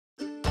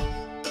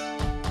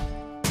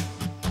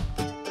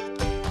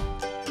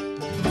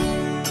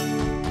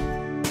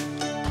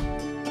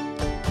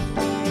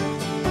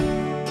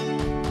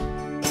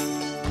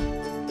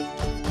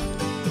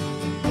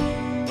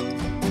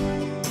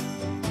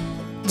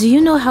Do you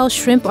know how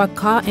shrimp are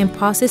caught and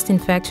processed in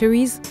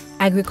factories?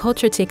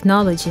 Agriculture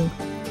technology.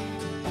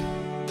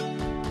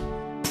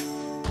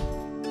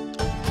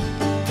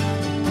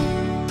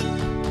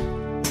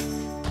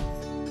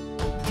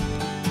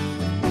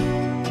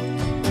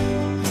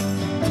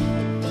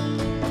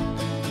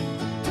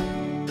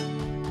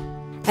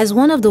 As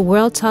one of the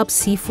world's top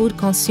seafood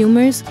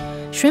consumers,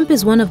 shrimp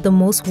is one of the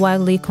most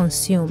widely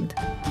consumed.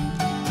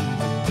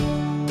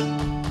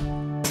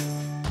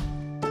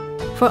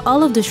 For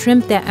all of the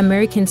shrimp that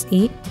Americans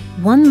eat,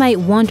 one might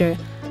wonder,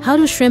 how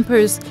do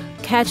shrimpers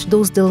catch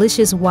those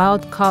delicious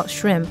wild-caught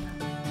shrimp?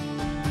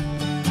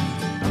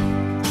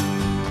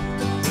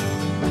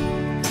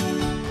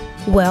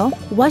 Well,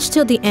 watch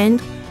till the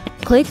end,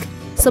 click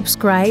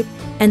subscribe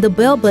and the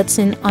bell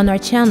button on our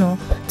channel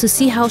to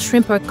see how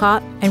shrimp are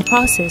caught and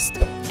processed.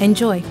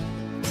 Enjoy!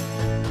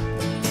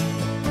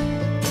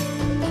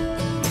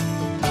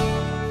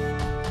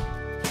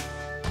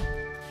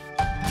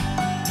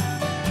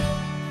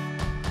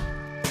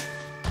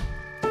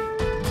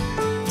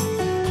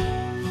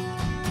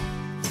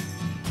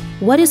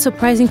 What is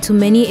surprising to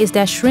many is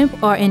that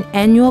shrimp are an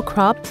annual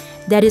crop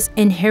that is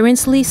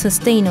inherently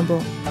sustainable.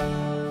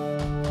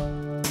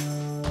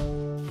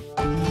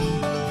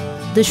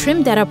 The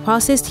shrimp that are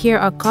processed here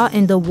are caught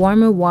in the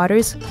warmer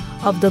waters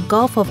of the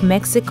Gulf of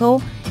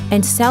Mexico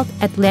and South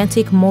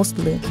Atlantic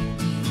mostly.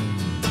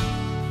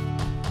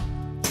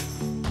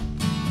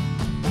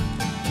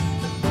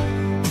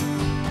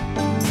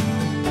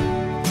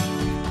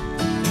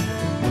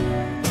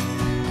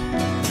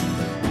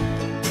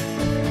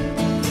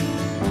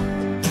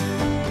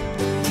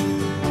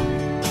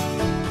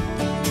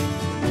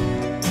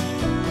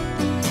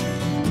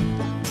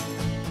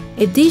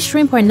 If these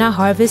shrimp are not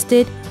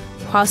harvested,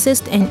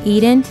 processed and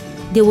eaten,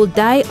 they will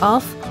die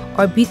off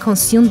or be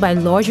consumed by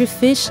larger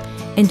fish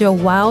in their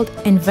wild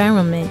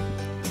environment.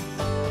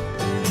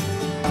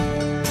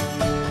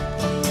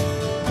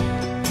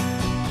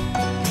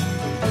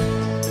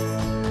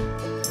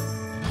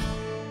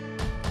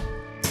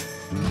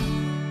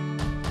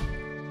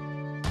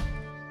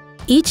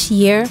 Each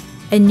year,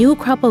 a new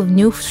crop of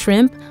new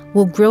shrimp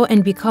will grow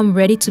and become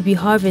ready to be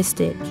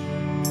harvested.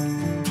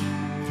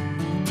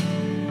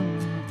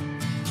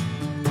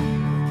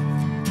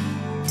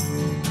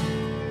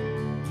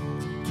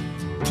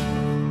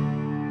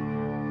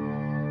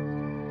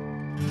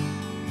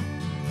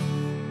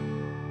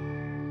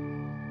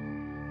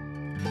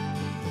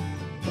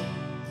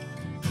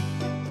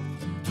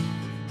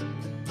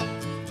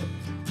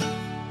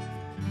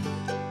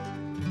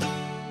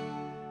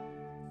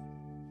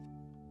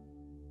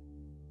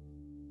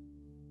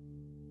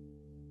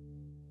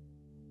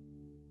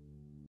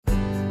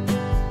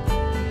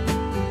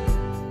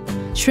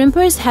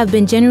 Shrimpers have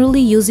been generally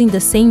using the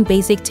same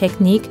basic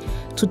technique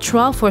to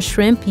trawl for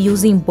shrimp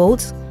using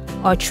boats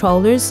or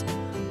trawlers,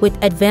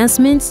 with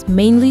advancements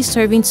mainly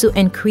serving to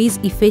increase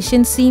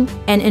efficiency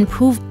and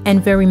improve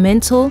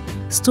environmental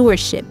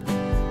stewardship.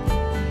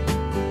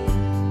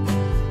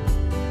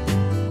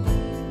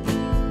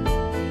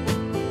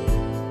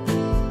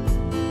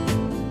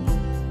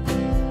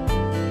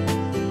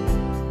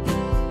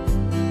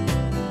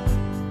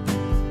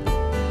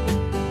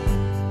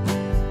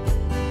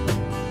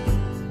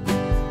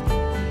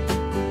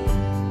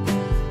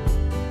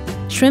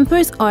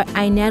 Shrimpers are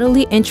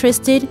innately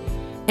interested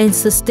in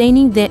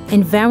sustaining the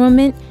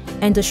environment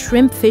and the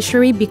shrimp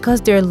fishery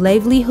because their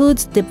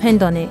livelihoods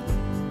depend on it.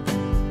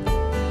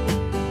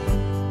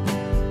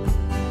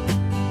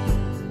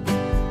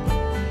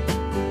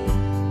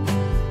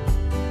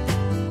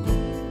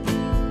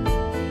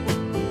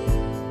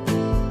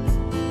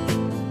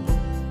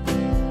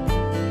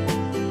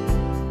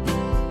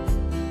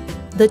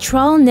 The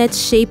trawl net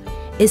shape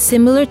is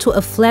similar to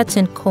a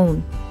flattened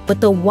cone, but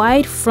the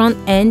wide front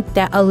end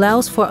that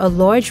allows for a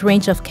large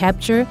range of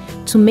capture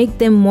to make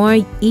them more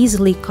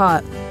easily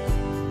caught.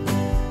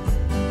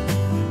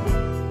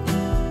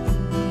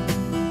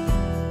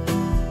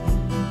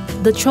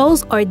 The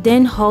trawls are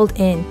then hauled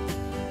in,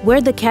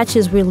 where the catch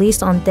is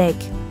released on deck,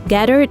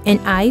 gathered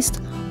and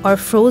iced, or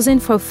frozen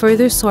for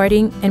further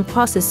sorting and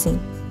processing.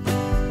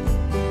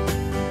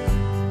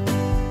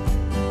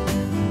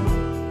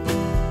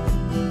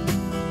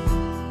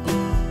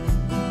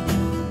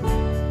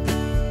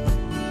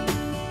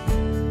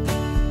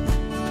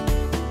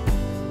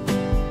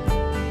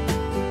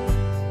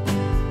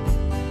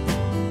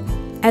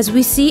 As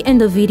we see in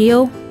the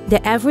video, the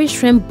average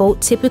shrimp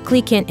boat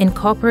typically can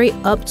incorporate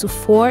up to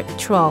 4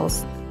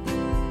 trawls.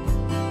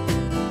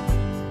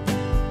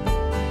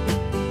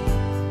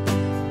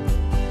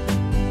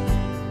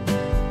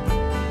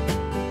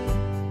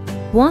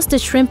 Once the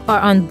shrimp are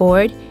on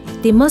board,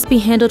 they must be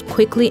handled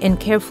quickly and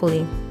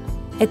carefully.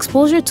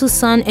 Exposure to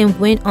sun and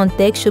wind on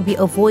deck should be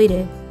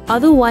avoided,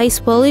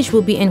 otherwise spoilage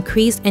will be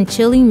increased and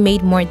chilling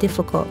made more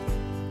difficult.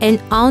 An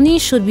awning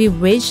should be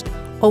ridged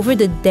over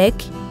the deck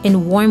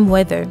in warm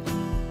weather.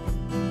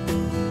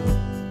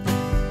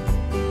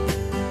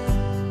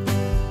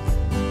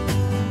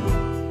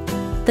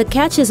 The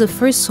catch is a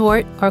first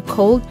sort or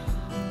cold,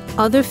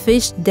 other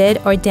fish,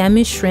 dead or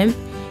damaged shrimp,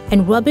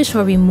 and rubbish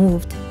are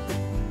removed.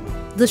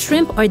 The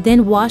shrimp are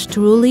then washed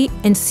thoroughly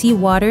in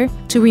seawater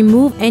to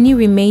remove any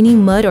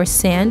remaining mud or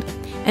sand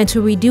and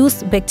to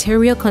reduce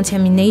bacterial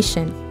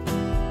contamination.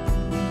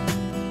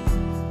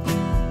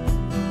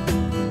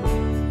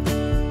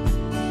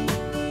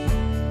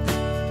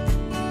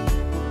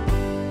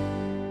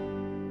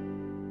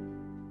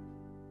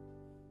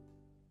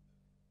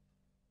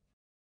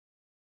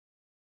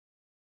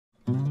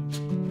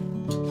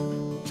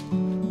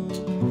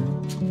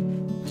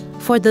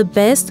 For the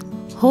best,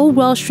 whole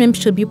raw shrimp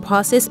should be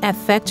processed at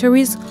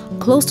factories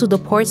close to the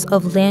ports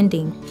of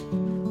landing.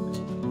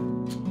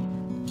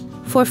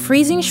 For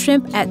freezing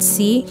shrimp at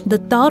sea, the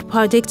thawed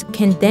product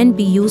can then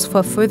be used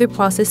for further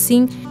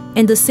processing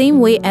in the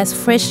same way as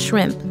fresh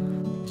shrimp.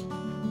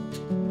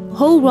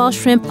 Whole raw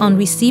shrimp on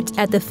receipt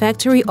at the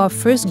factory are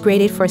first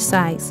graded for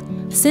size.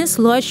 Since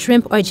large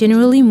shrimp are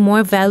generally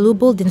more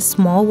valuable than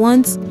small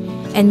ones,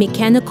 and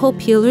mechanical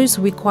peelers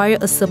require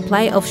a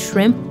supply of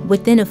shrimp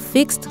within a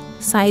fixed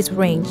size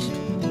range.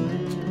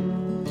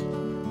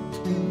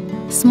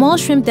 Small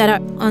shrimp that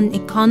are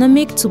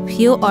uneconomic to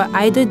peel are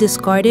either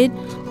discarded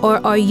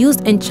or are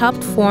used in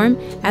chopped form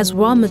as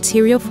raw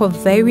material for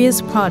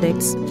various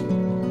products.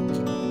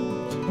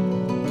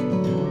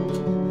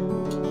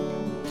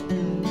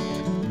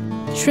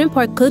 Shrimp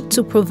are cooked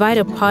to provide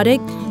a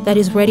product that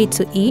is ready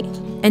to eat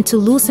and to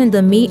loosen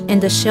the meat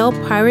and the shell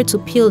prior to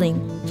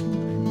peeling.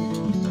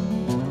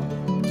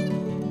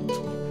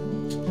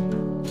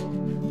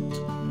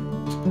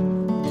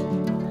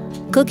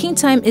 Cooking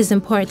time is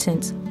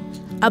important.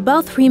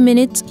 About 3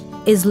 minutes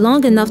is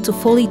long enough to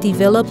fully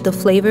develop the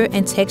flavor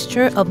and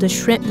texture of the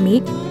shrimp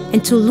meat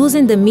and to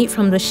loosen the meat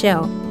from the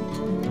shell.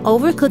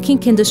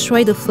 Overcooking can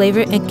destroy the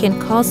flavor and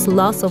can cause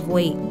loss of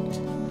weight.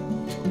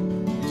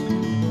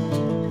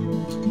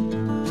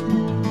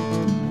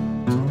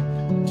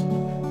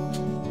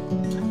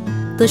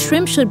 The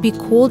shrimp should be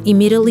cooled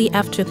immediately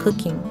after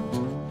cooking.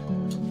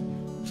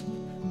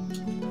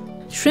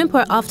 Shrimp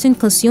are often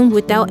consumed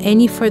without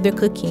any further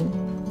cooking.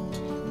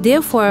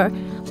 Therefore,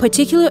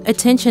 particular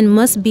attention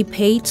must be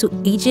paid to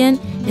hygiene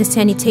and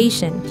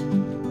sanitation.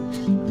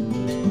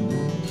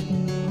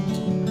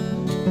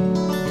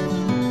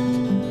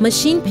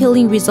 Machine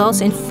peeling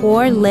results in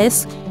far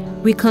less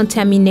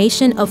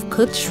recontamination of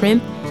cooked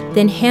shrimp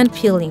than hand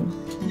peeling,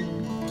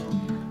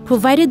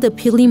 provided the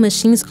peeling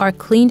machines are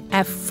cleaned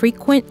at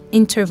frequent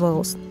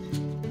intervals.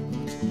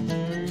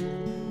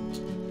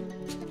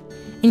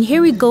 And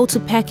here we go to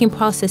packing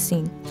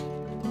processing.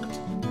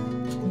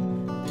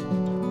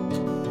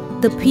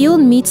 The peeled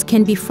meats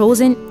can be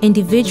frozen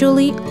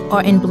individually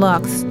or in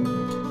blocks.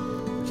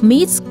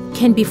 Meats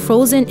can be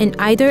frozen in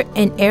either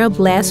an air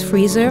blast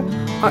freezer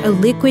or a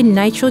liquid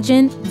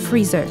nitrogen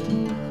freezer.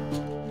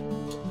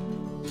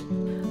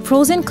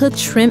 Frozen cooked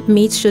shrimp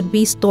meats should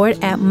be stored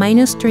at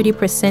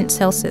 -30%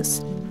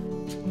 Celsius.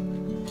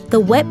 The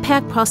wet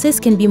pack process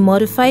can be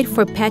modified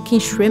for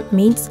packing shrimp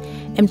meats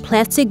in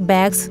plastic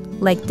bags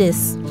like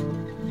this.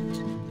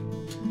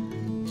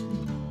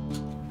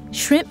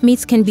 Shrimp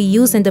meats can be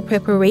used in the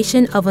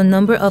preparation of a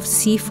number of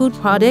seafood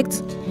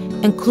products,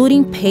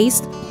 including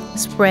paste,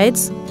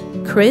 spreads,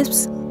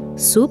 crisps,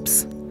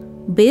 soups,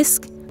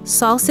 bisques,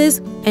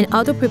 sauces, and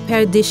other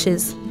prepared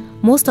dishes,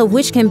 most of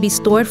which can be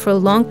stored for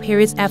long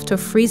periods after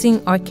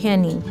freezing or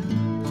canning.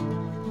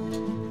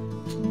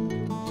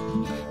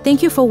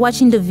 Thank you for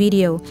watching the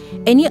video.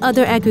 Any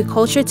other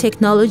agriculture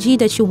technology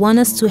that you want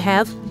us to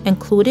have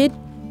included?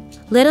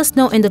 Let us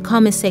know in the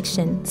comment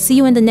section. See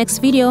you in the next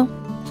video.